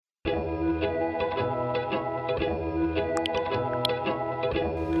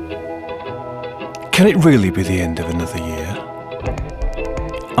Can it really be the end of another year?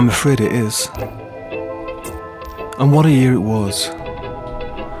 I'm afraid it is. And what a year it was.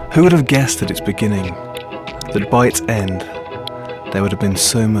 Who would have guessed at its beginning that by its end there would have been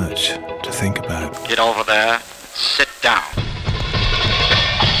so much to think about? Get over there, sit down.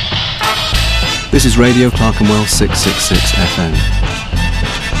 This is Radio Clerkenwell 666 FM.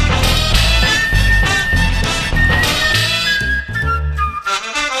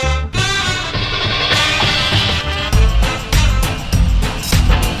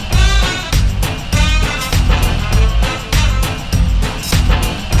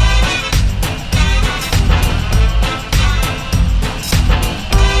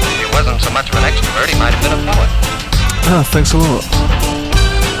 Ah, thanks a lot.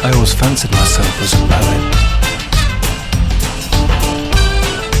 I always fancied myself as a poet.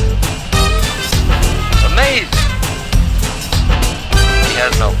 Amazing. He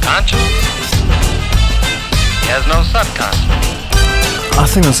has no conscience. He has no subconscious. I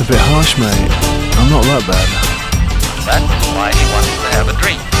think that's a bit harsh, mate. I'm not that bad. That's why he wants to have a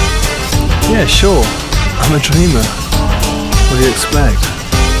dream. Yeah, sure. I'm a dreamer. What do you expect?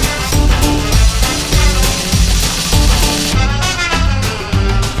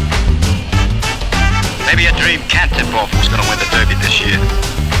 Maybe a dream can't tip off who's going to win the Derby this year.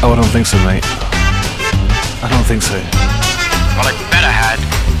 Oh, I don't think so, mate. I don't think so. Well, it better had.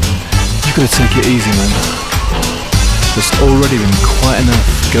 You gotta take it easy, man. There's already been quite enough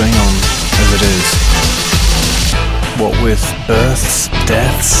going on as it is. What with births,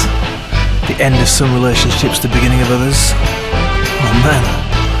 deaths, the end of some relationships, the beginning of others. Oh man,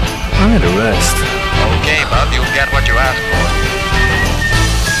 I need a rest. Okay, bub, you'll get what you asked for.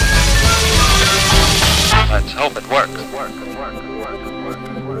 Let's hope it works.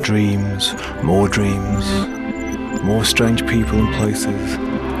 Dreams, more strange people and places,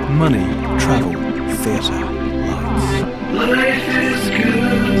 money, travel, theatre, lights. Life is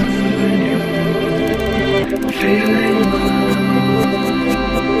good when you're feeling well.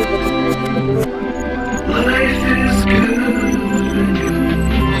 Life is good when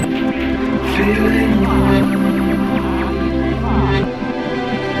you're feeling well.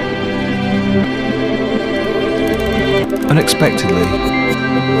 Unexpectedly,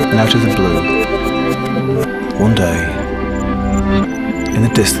 and out of the blue, one day, in the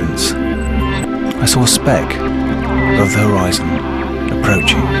distance, I saw a speck above the horizon,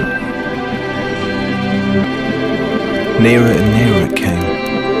 approaching. Nearer and nearer it came,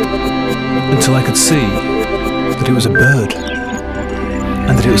 until I could see that it was a bird,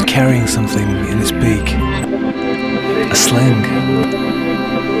 and that it was carrying something in its beak, a sling.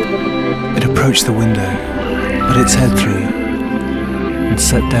 It approached the window, put its head through, and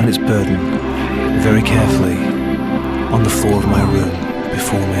set down its burden very carefully on the floor of my room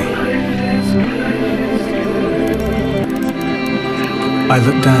before me. I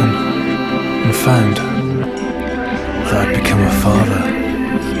looked down and found that I'd become a father.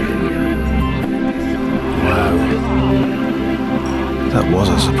 Wow. That was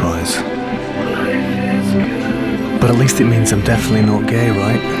a surprise. But at least it means I'm definitely not gay,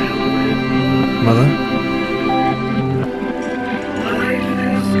 right? Mother?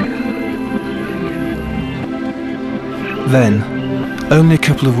 Then, only a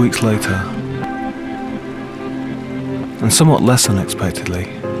couple of weeks later, and somewhat less unexpectedly,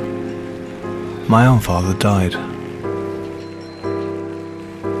 my own father died.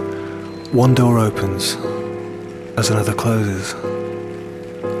 One door opens as another closes.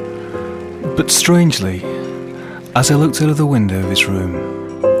 But strangely, as I looked out of the window of his room,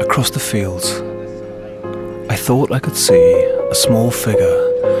 across the fields, I thought I could see a small figure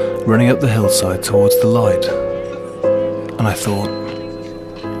running up the hillside towards the light. And I thought,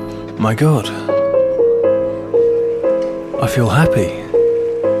 my God, I feel happy.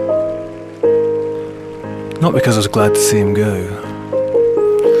 Not because I was glad to see him go,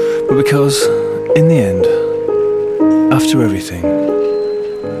 but because, in the end, after everything,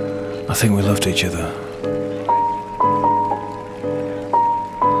 I think we loved each other.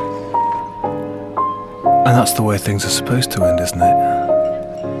 And that's the way things are supposed to end, isn't it?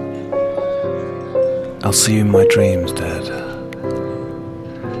 I'll see you in my dreams, Dad.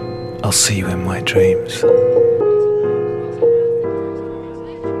 I'll see you in my dreams.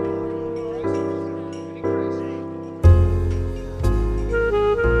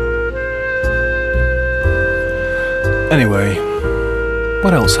 Anyway,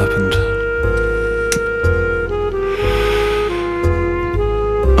 what else happened?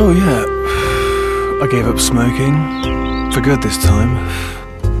 Oh yeah, I gave up smoking, for good this time.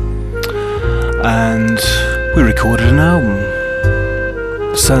 And we recorded an album,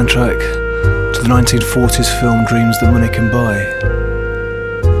 the soundtrack to the 1940s film Dreams That Money Can Buy?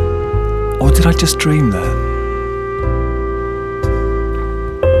 Or did I just dream that?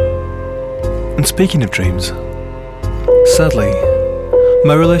 And speaking of dreams, sadly,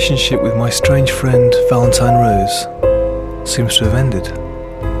 my relationship with my strange friend Valentine Rose seems to have ended.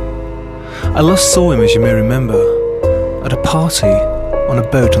 I last saw him, as you may remember, at a party on a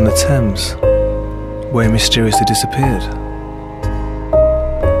boat on the Thames, where he mysteriously disappeared.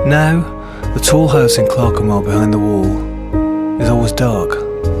 Now, the tall house in Clerkenwell behind the wall is always dark,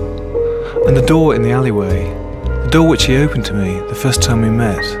 and the door in the alleyway, the door which he opened to me the first time we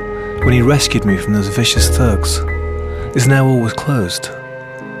met, when he rescued me from those vicious thugs, is now always closed,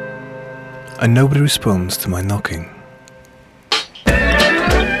 and nobody responds to my knocking.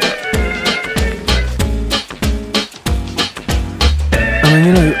 I mean,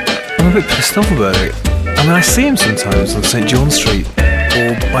 you know, I'm a bit pissed off about it. I mean, I see him sometimes on St. John Street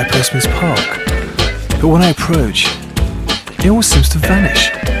or by Postman's Park, but when I approach, he always seems to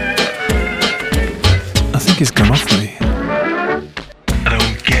vanish. I think he's gone off me. I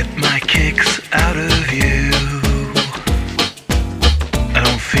don't get my kicks out of you. I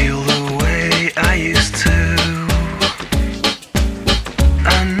don't feel the way I used to.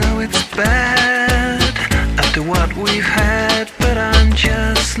 I know it's bad after what we've had, but I'm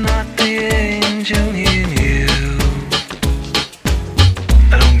just not the angel you knew.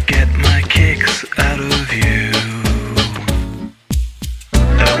 I don't get my kicks out of you.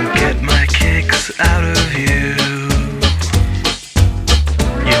 I don't get my kicks out of you.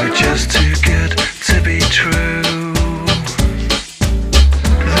 You're just too good to be true.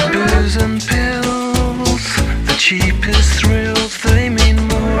 The booze and pills, the cheapest thrills, they mean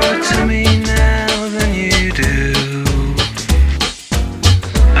more to me now than you do.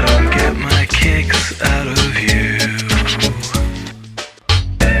 I don't get my kicks out of you.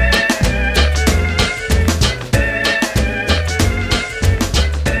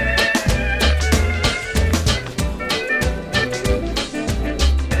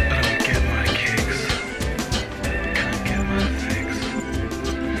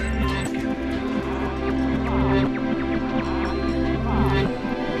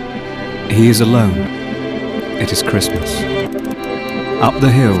 He is alone. It is Christmas. Up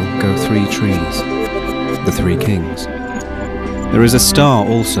the hill go 3 trees, the 3 kings. There is a star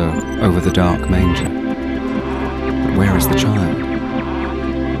also over the dark manger. But where is the child?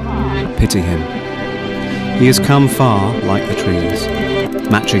 Pity him. He has come far, like the trees,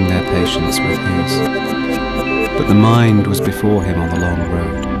 matching their patience with his. But the mind was before him on the long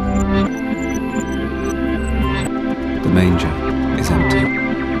road. The manger is empty.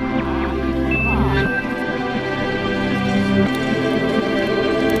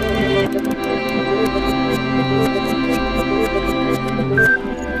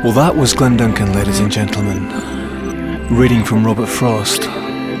 Well, that was Glenn Duncan, ladies and gentlemen, reading from Robert Frost.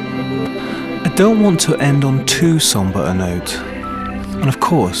 I don't want to end on too sombre a note, and of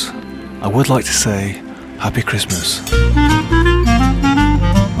course, I would like to say Happy Christmas.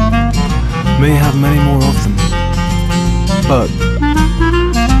 May you have many more of them, but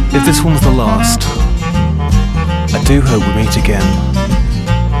if this one's the last, I do hope we meet again,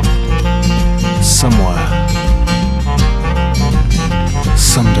 somewhere.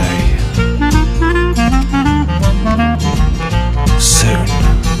 Someday. Soon.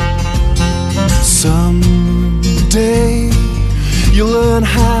 Someday you'll learn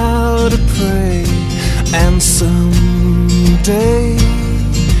how to pray, and someday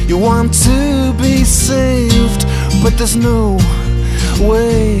you want to be saved, but there's no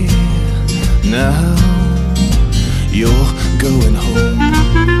way. Now you're going home.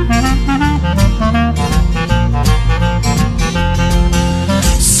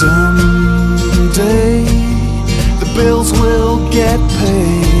 Someday the bills will get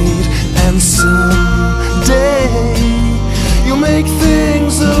paid, and someday you'll make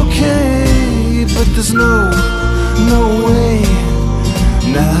things okay, but there's no way.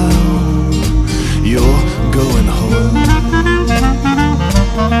 Now you're going home.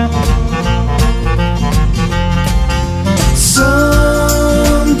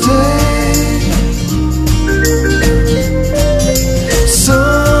 Someday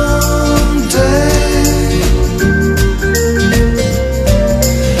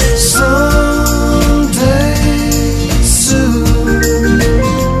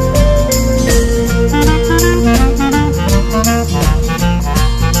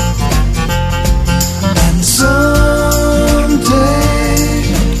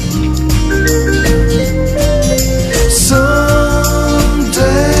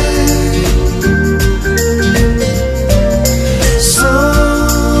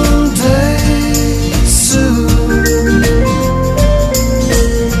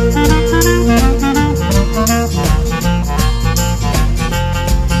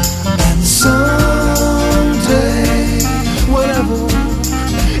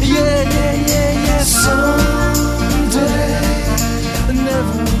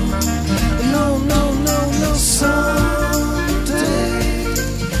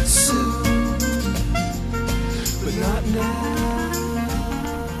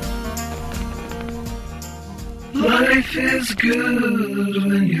Life is good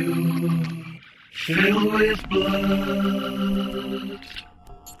when you're filled with blood.